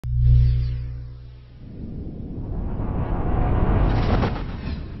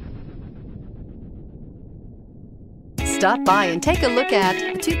Stop by and take a look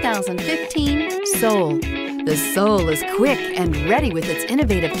at the 2015 Soul. The Soul is quick and ready with its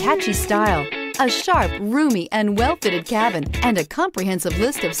innovative, catchy style, a sharp, roomy, and well-fitted cabin, and a comprehensive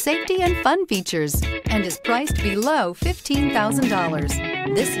list of safety and fun features, and is priced below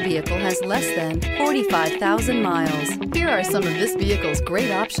 $15,000. This vehicle has less than 45,000 miles. Here are some of this vehicle's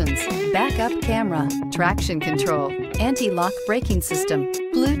great options: backup camera, traction control, anti-lock braking system,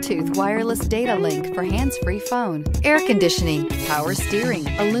 Bluetooth wireless data link for hands-free phone, air conditioning, power steering,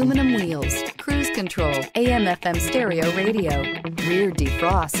 aluminum wheels, cruise control, AM/FM stereo radio, rear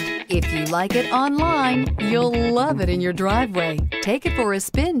defrost. If you like it online, you'll love it in your driveway. Take it for a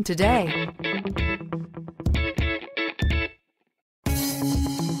spin today.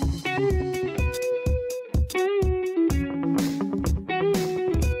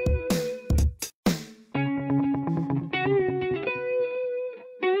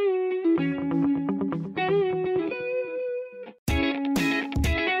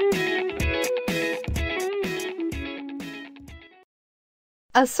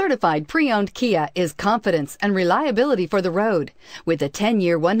 A certified pre-owned Kia is confidence and reliability for the road. With a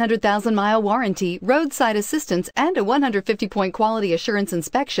 10-year, 100,000-mile warranty, roadside assistance, and a 150-point quality assurance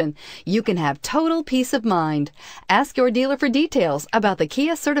inspection, you can have total peace of mind. Ask your dealer for details about the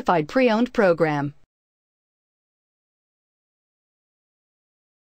Kia Certified Pre-Owned program.